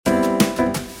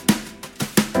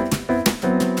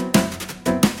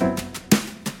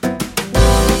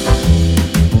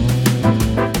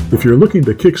If you're looking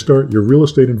to kickstart your real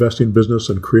estate investing business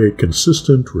and create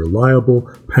consistent, reliable,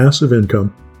 passive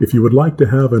income, if you would like to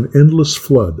have an endless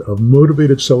flood of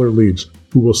motivated seller leads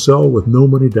who will sell with no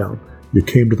money down, you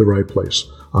came to the right place.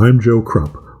 I'm Joe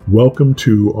Crump. Welcome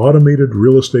to Automated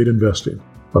Real Estate Investing,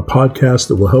 a podcast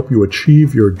that will help you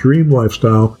achieve your dream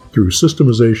lifestyle through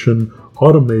systemization,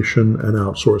 automation, and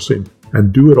outsourcing,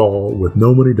 and do it all with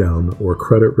no money down or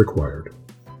credit required.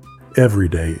 Every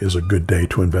day is a good day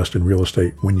to invest in real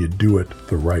estate when you do it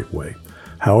the right way.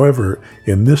 However,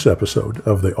 in this episode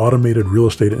of the Automated Real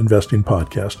Estate Investing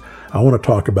Podcast, I want to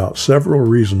talk about several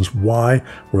reasons why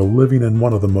we're living in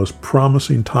one of the most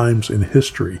promising times in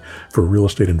history for real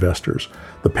estate investors.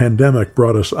 The pandemic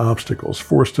brought us obstacles,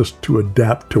 forced us to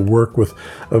adapt to work with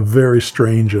a very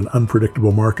strange and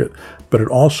unpredictable market, but it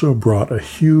also brought a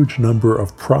huge number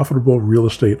of profitable real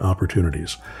estate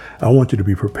opportunities. I want you to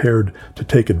be prepared to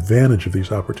take advantage of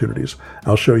these opportunities.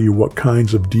 I'll show you what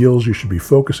kinds of deals you should be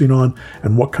focusing on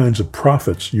and what kinds of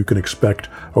profits you can expect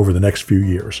over the next few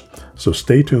years. So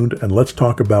stay tuned and let's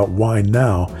talk about why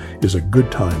now is a good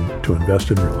time to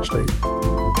invest in real estate.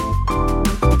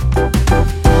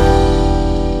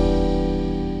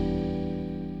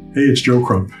 Hey, it's Joe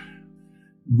Crump.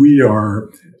 We are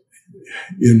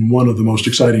in one of the most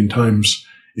exciting times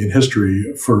in history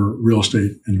for real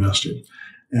estate investing.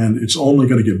 And it's only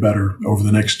going to get better over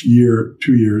the next year,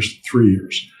 2 years, 3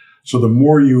 years. So the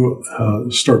more you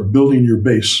start building your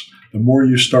base, the more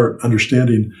you start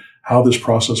understanding how this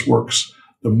process works,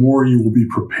 the more you will be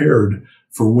prepared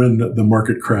for when the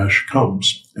market crash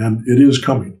comes. And it is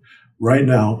coming. Right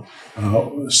now,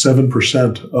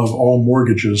 7% of all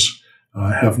mortgages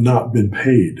have not been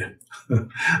paid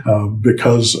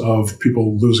because of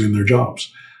people losing their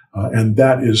jobs. And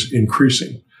that is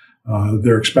increasing.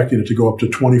 They're expecting it to go up to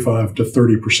 25 to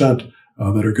 30%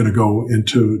 that are going to go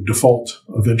into default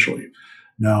eventually.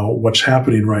 Now, what's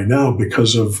happening right now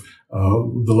because of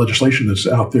the legislation that's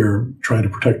out there trying to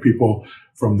protect people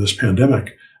from this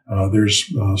pandemic, there's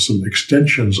some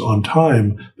extensions on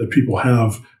time that people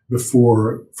have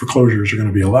before foreclosures are going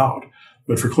to be allowed.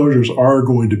 But foreclosures are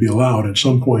going to be allowed at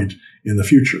some point in the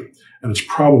future, and it's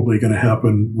probably going to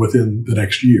happen within the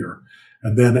next year.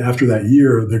 And then after that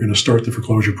year, they're going to start the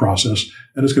foreclosure process,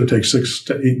 and it's going to take 6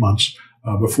 to 8 months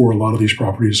before a lot of these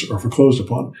properties are foreclosed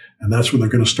upon. And that's when they're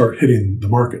going to start hitting the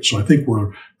market. So I think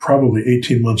we're probably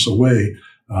 18 months away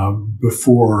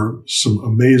before some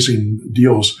amazing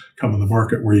deals come in the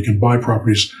market where you can buy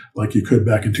properties like you could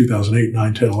back in 2008,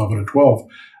 9, 10, 11, and 12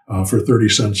 for 30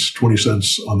 cents, 20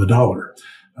 cents on the dollar.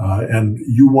 And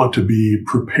you want to be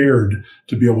prepared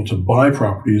to be able to buy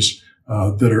properties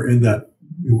that are in that.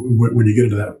 When you get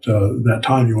into that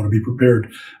time, you want to be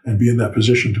prepared and be in that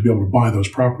position to be able to buy those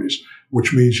properties,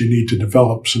 which means you need to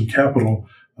develop some capital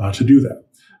to do that.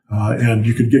 And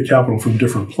you can get capital from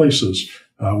different places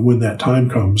when that time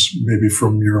comes, maybe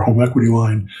from your home equity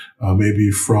line,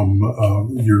 maybe from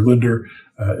your lender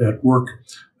at work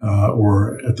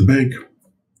or at the bank.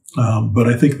 But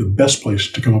I think the best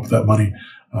place to come up with that money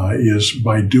is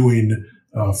by doing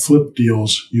flip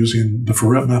deals using the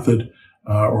for rent method,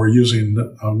 or using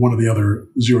one of the other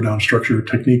zero-down structure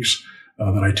techniques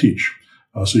that I teach.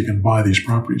 So you can buy these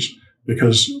properties.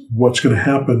 Because what's going to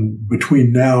happen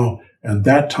between now and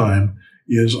that time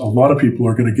is a lot of people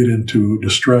are going to get into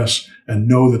distress and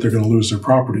know that they're going to lose their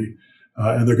property.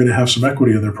 And they're going to have some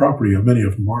equity in their property, and many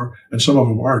of them are, and some of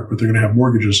them aren't, but they're going to have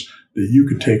mortgages that you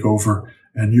could take over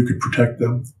and you could protect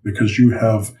them because you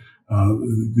have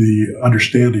the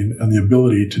understanding and the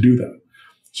ability to do that.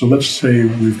 So let's say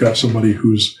we've got somebody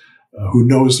who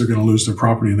knows they're going to lose their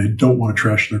property and they don't want to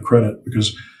trash their credit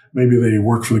because maybe they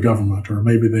work for the government, or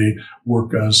maybe they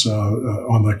work as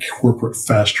on the corporate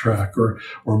fast track, or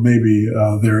maybe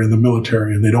they're in the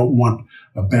military and they don't want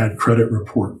a bad credit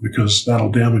report because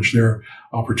that'll damage their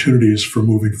opportunities for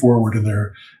moving forward in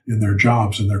their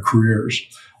jobs and their careers.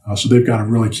 So they've got to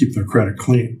really keep their credit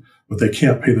clean. But they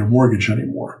can't pay their mortgage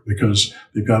anymore because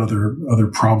they've got other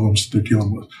problems that they're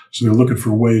dealing with. So they're looking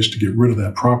for ways to get rid of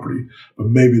that property, but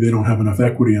maybe they don't have enough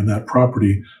equity in that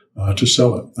property to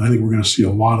sell it. And I think we're going to see a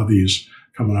lot of these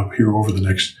coming up here over the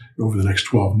next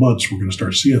 12 months. We're going to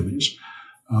start seeing these,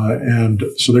 and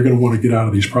so they're going to want to get out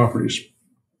of these properties.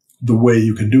 The way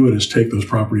you can do it is take those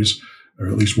properties, or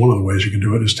at least one of the ways you can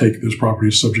do it is take those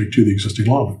properties subject to the existing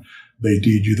loan. They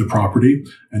deed you the property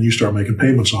and you start making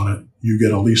payments on it. You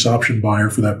get a lease option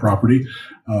buyer for that property.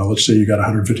 Let's say you got a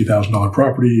 $150,000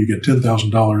 property. You get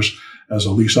 $10,000 as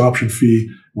a lease option fee,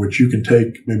 which you can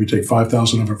maybe take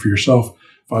 $5,000 of it for yourself.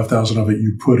 $5,000 of it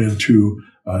you put into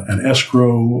an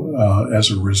escrow as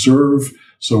a reserve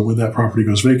So when that property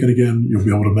goes vacant again, you'll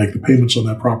be able to make the payments on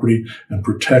that property and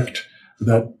protect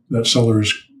that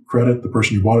seller's credit, the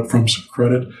person you bought it from's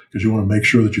credit, because you want to make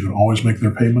sure that you can always make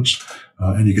their payments.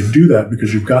 And you can do that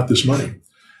because you've got this money.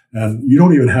 And you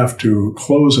don't even have to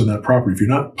close on that property. If you're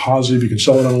not positive you can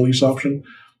sell it on a lease option,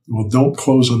 well, don't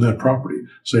close on that property.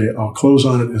 Say, I'll close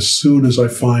on it as soon as I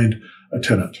find a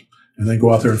tenant. And then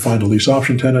go out there and find a lease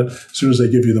option tenant. As soon as they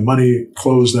give you the money,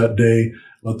 close that day,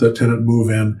 let that tenant move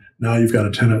in. Now you've got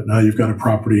a tenant. Now you've got a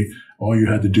property. All you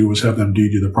had to do was have them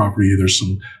deed you the property. There's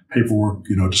some paperwork,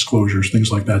 disclosures,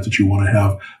 things like that you want to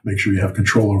have. Make sure you have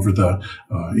control over the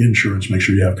insurance. Make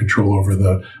sure you have control over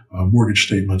the mortgage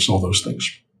statements, all those things.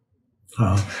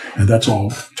 And that's all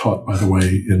taught, by the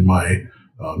way, in my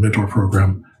mentor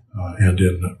program and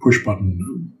in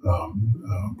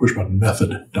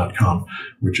pushbuttonmethod.com,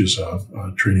 which is a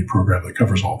training program that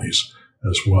covers all these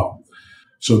as well.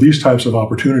 So these types of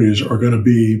opportunities are going to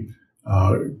be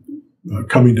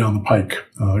coming down the pike,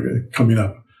 coming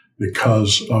up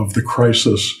because of the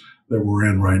crisis that we're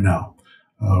in right now.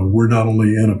 We're not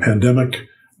only in a pandemic,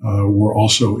 we're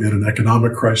also in an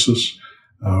economic crisis.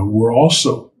 We're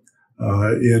also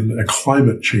in a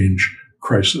climate change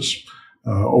crisis.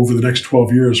 Over the next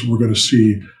 12 years, we're going to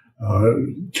see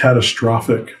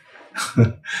catastrophic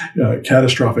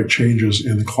changes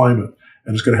in the climate,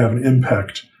 and it's going to have an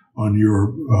impact on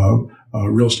your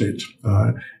real estate.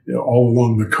 All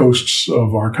along the coasts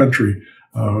of our country,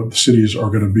 the cities are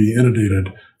going to be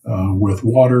inundated with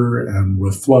water and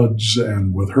with floods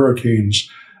and with hurricanes,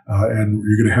 and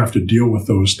you're going to have to deal with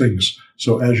those things.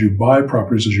 So as you buy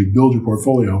properties, as you build your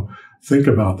portfolio, think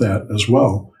about that as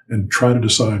well and try to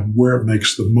decide where it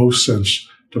makes the most sense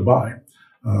to buy.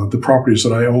 The properties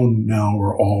that I own now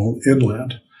are all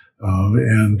inland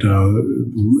and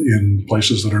in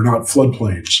places that are not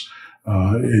floodplains.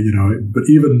 But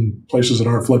even places that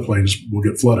aren't floodplains will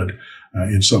get flooded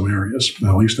in some areas.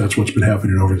 Now, at least that's what's been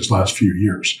happening over this last few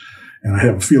years. And I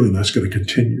have a feeling that's going to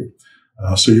continue.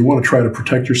 So you want to try to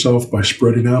protect yourself by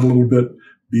spreading out a little bit,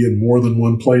 be in more than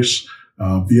one place,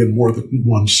 be in more than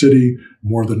one city,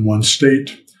 more than one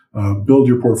state. Build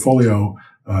your portfolio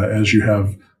as you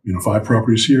have 5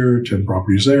 properties here, 10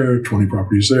 properties there, 20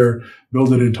 properties there.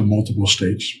 Build it into multiple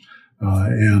states.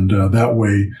 And that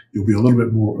way you'll be a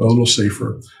little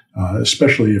safer,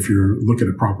 especially if you're looking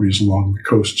at properties along the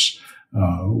coasts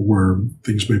where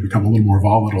things may become a little more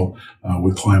volatile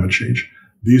with climate change.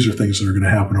 These are things that are going to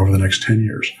happen over the next 10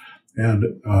 years. And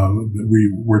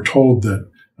we're told that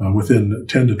within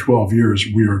 10 to 12 years,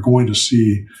 we are going to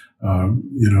see,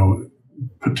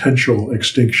 potential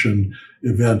extinction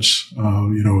events,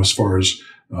 as far as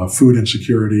food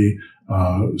insecurity,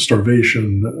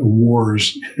 starvation,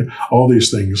 wars, all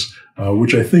these things,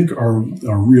 which I think are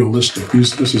realistic.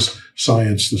 This is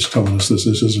science that's telling us this.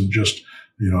 This isn't just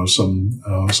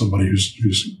somebody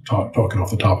who's talking off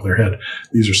the top of their head.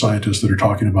 These are scientists that are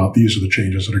talking about these are the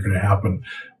changes that are going to happen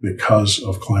because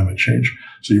of climate change.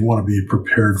 So you want to be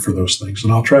prepared for those things.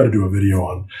 And I'll try to do a video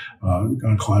on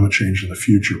climate change in the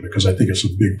future because I think it's a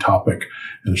big topic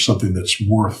and it's something that's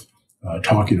worth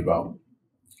talking about.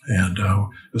 And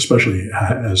especially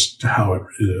as to how it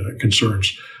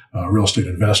concerns real estate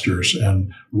investors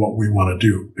and what we want to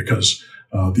do. Because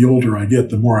the older I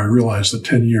get, the more I realize that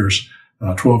 10 years,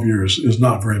 12 years is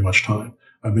not very much time.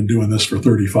 I've been doing this for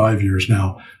 35 years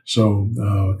now. So,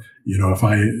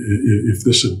 if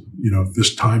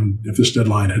this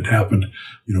deadline had happened,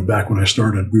 back when I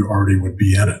started, we already would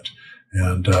be in it.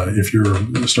 And if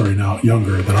you're starting out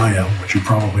younger than I am, which you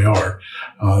probably are,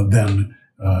 then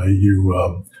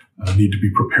you need to be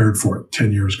prepared for it.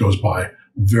 10 years goes by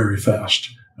very fast,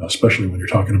 especially when you're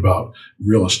talking about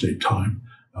real estate time,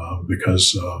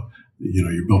 because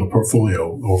you build a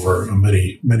portfolio over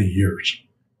many, many years,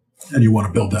 and you want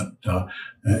to build that,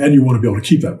 and you want to be able to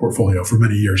keep that portfolio for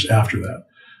many years after that.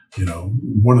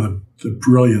 One of the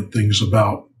brilliant things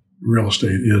about real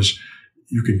estate is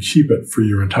you can keep it for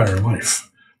your entire life.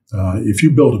 If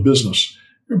you build a business,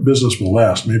 your business will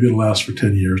last. Maybe it'll last for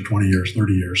 10 years, 20 years,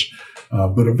 30 years.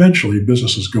 But eventually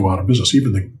businesses go out of business.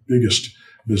 Even the biggest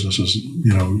businesses,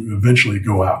 eventually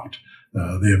go out.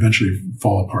 They eventually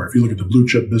fall apart. If you look at the blue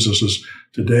chip businesses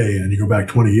today and you go back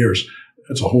 20 years,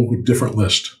 it's a whole different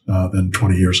list than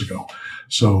 20 years ago.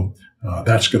 So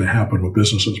that's going to happen with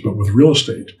businesses. But with real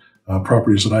estate,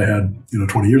 properties that I had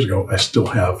 20 years ago, I still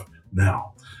have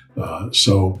now.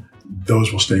 So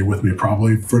those will stay with me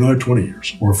probably for another 20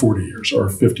 years or 40 years or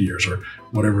 50 years or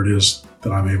whatever it is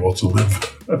that I'm able to live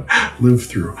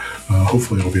through.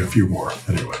 Hopefully it'll be a few more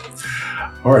anyway.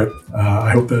 All right.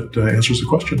 I hope that answers the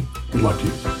question. Good luck to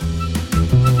you.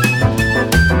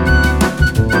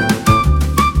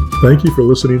 Thank you for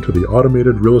listening to the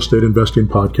Automated Real Estate Investing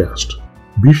Podcast.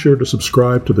 Be sure to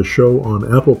subscribe to the show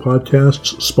on Apple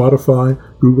Podcasts, Spotify,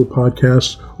 Google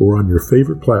Podcasts, or on your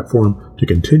favorite platform to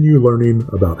continue learning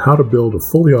about how to build a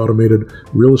fully automated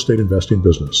real estate investing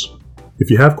business.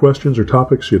 If you have questions or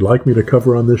topics you'd like me to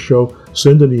cover on this show,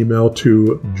 send an email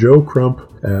to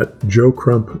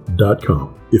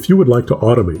joecrump@joecrump.com. If you would like to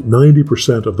automate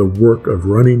 90% of the work of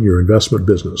running your investment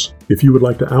business, if you would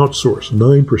like to outsource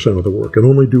 9% of the work and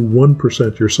only do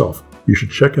 1% yourself, you should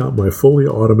check out my fully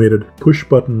automated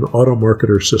push-button auto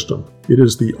marketer system. It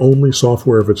is the only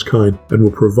software of its kind and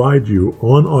will provide you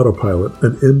on autopilot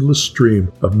an endless stream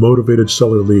of motivated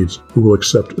seller leads who will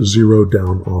accept zero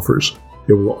down offers.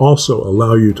 It will also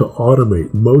allow you to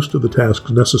automate most of the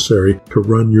tasks necessary to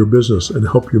run your business and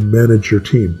help you manage your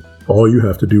team. All you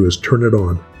have to do is turn it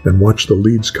on and watch the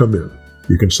leads come in.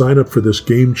 You can sign up for this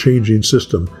game-changing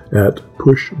system at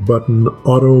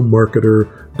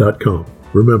pushbuttonautomarketer.com.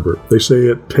 Remember, they say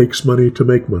it takes money to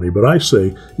make money, but I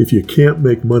say if you can't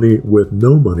make money with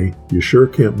no money, you sure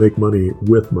can't make money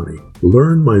with money.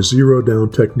 Learn my zero down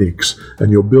techniques,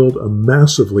 and you'll build a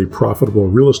massively profitable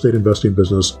real estate investing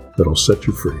business that'll set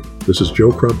you free. This is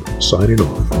Joe Crump signing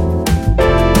off.